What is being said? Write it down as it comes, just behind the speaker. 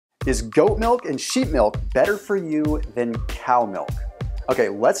Is goat milk and sheep milk better for you than cow milk? Okay,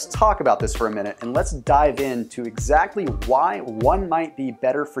 let's talk about this for a minute and let's dive into exactly why one might be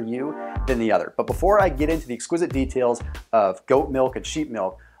better for you than the other. But before I get into the exquisite details of goat milk and sheep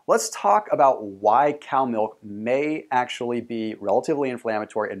milk, let's talk about why cow milk may actually be relatively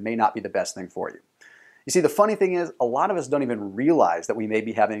inflammatory and may not be the best thing for you. You see, the funny thing is, a lot of us don't even realize that we may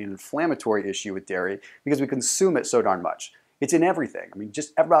be having an inflammatory issue with dairy because we consume it so darn much. It's in everything. I mean,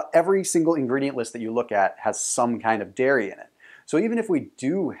 just about every single ingredient list that you look at has some kind of dairy in it. So even if we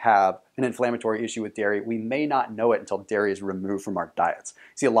do have an inflammatory issue with dairy, we may not know it until dairy is removed from our diets.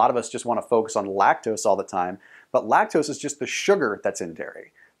 See, a lot of us just want to focus on lactose all the time, but lactose is just the sugar that's in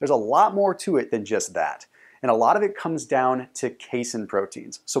dairy. There's a lot more to it than just that. And a lot of it comes down to casein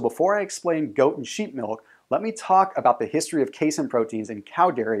proteins. So before I explain goat and sheep milk, let me talk about the history of casein proteins in cow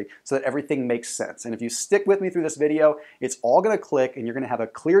dairy so that everything makes sense. And if you stick with me through this video, it's all going to click and you're going to have a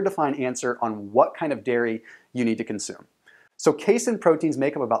clear, defined answer on what kind of dairy you need to consume. So casein proteins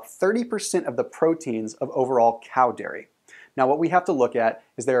make up about 30% of the proteins of overall cow dairy. Now what we have to look at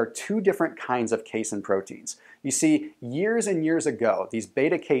is there are two different kinds of casein proteins. You see, years and years ago, these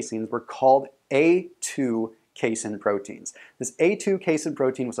beta-caseins were called A2 casein proteins. This A2 casein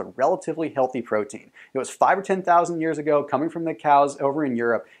protein was a relatively healthy protein. It was 5,000 or 10,000 years ago, coming from the cows over in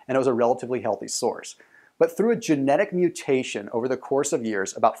Europe, and it was a relatively healthy source. But through a genetic mutation over the course of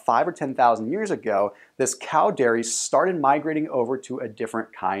years, about 5,000 or 10,000 years ago, this cow dairy started migrating over to a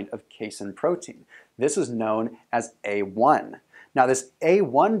different kind of casein protein. This is known as A1. Now this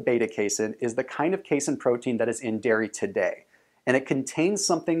A1 beta-casein is the kind of casein protein that is in dairy today, and it contains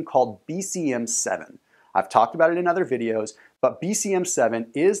something called BCM7. I've talked about it in other videos, but BCM7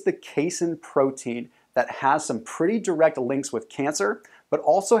 is the casein protein that has some pretty direct links with cancer, but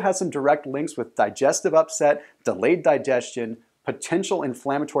also has some direct links with digestive upset, delayed digestion, potential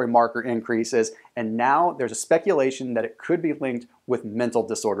inflammatory marker increases, and now there's a speculation that it could be linked with mental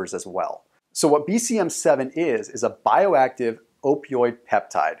disorders as well. So what BCM7 is a bioactive opioid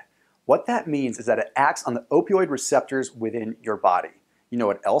peptide. What that means is that it acts on the opioid receptors within your body. You know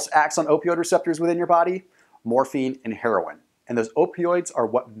what else acts on opioid receptors within your body? Morphine and heroin. And those opioids are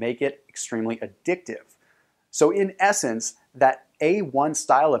what make it extremely addictive. So in essence, that A1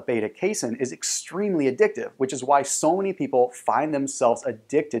 style of beta-casein is extremely addictive, which is why so many people find themselves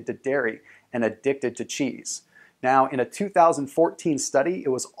addicted to dairy and addicted to cheese. Now, in a 2014 study, it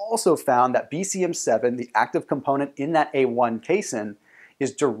was also found that BCM7, the active component in that A1 casein,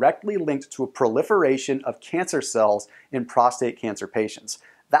 is directly linked to a proliferation of cancer cells in prostate cancer patients.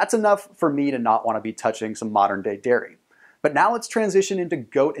 That's enough for me to not want to be touching some modern day dairy. But now let's transition into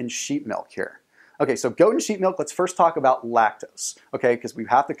goat and sheep milk here. Okay, so goat and sheep milk, let's first talk about lactose, okay, because we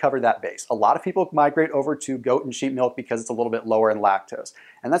have to cover that base. A lot of people migrate over to goat and sheep milk because it's a little bit lower in lactose.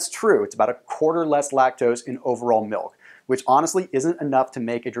 And that's true, it's about a quarter less lactose in overall milk, which honestly isn't enough to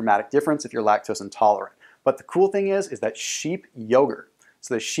make a dramatic difference if you're lactose intolerant. But the cool thing is that sheep yogurt,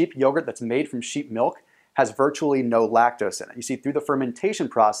 so the sheep yogurt that's made from sheep milk, has virtually no lactose in it. You see, through the fermentation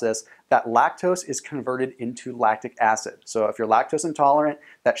process, that lactose is converted into lactic acid. So if you're lactose intolerant,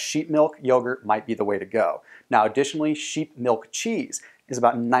 that sheep milk yogurt might be the way to go. Now, additionally, sheep milk cheese is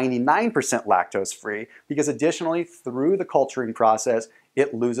about 99% lactose free because additionally, through the culturing process,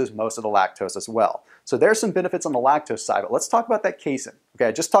 it loses most of the lactose as well. So there's some benefits on the lactose side, but let's talk about that casein. Okay,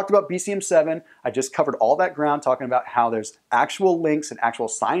 I just talked about BCM7. I just covered all that ground talking about how there's actual links and actual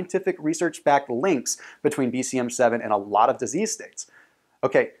scientific research-backed links between BCM7 and a lot of disease states.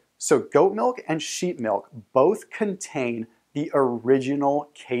 Okay, so goat milk and sheep milk both contain the original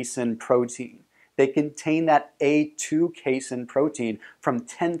casein protein. They contain that A2 casein protein from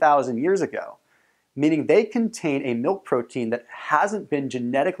 10,000 years ago, meaning they contain a milk protein that hasn't been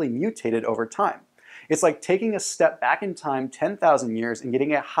genetically mutated over time. It's like taking a step back in time 10,000 years and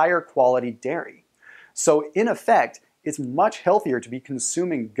getting a higher quality dairy. So in effect, it's much healthier to be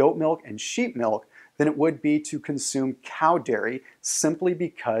consuming goat milk and sheep milk than it would be to consume cow dairy simply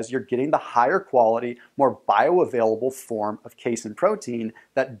because you're getting the higher quality, more bioavailable form of casein protein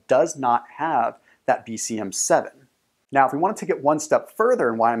that does not have that BCM7. Now, if we wanted to get one step further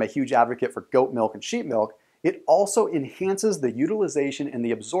and why I'm a huge advocate for goat milk and sheep milk, it also enhances the utilization and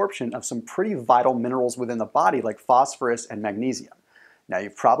the absorption of some pretty vital minerals within the body like phosphorus and magnesium. Now,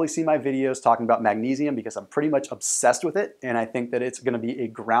 you've probably seen my videos talking about magnesium because I'm pretty much obsessed with it, and I think that it's going to be a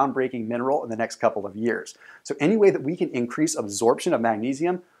groundbreaking mineral in the next couple of years. So any way that we can increase absorption of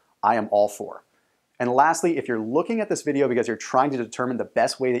magnesium, I am all for. And lastly, if you're looking at this video because you're trying to determine the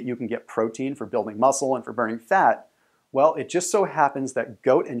best way that you can get protein for building muscle and for burning fat, well, it just so happens that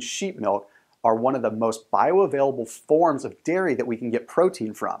goat and sheep milk are one of the most bioavailable forms of dairy that we can get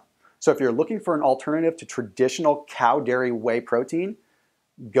protein from. So if you're looking for an alternative to traditional cow dairy whey protein,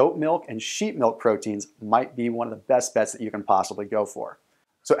 goat milk and sheep milk proteins might be one of the best bets that you can possibly go for.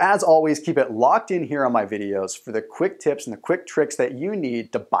 So as always, keep it locked in here on my videos for the quick tips and the quick tricks that you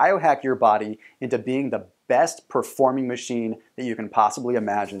need to biohack your body into being the best performing machine that you can possibly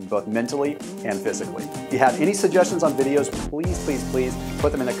imagine, both mentally and physically. If you have any suggestions on videos, please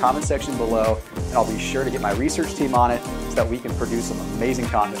put them in the comment section below, and I'll be sure to get my research team on it so that we can produce some amazing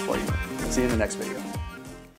content for you. See you in the next video.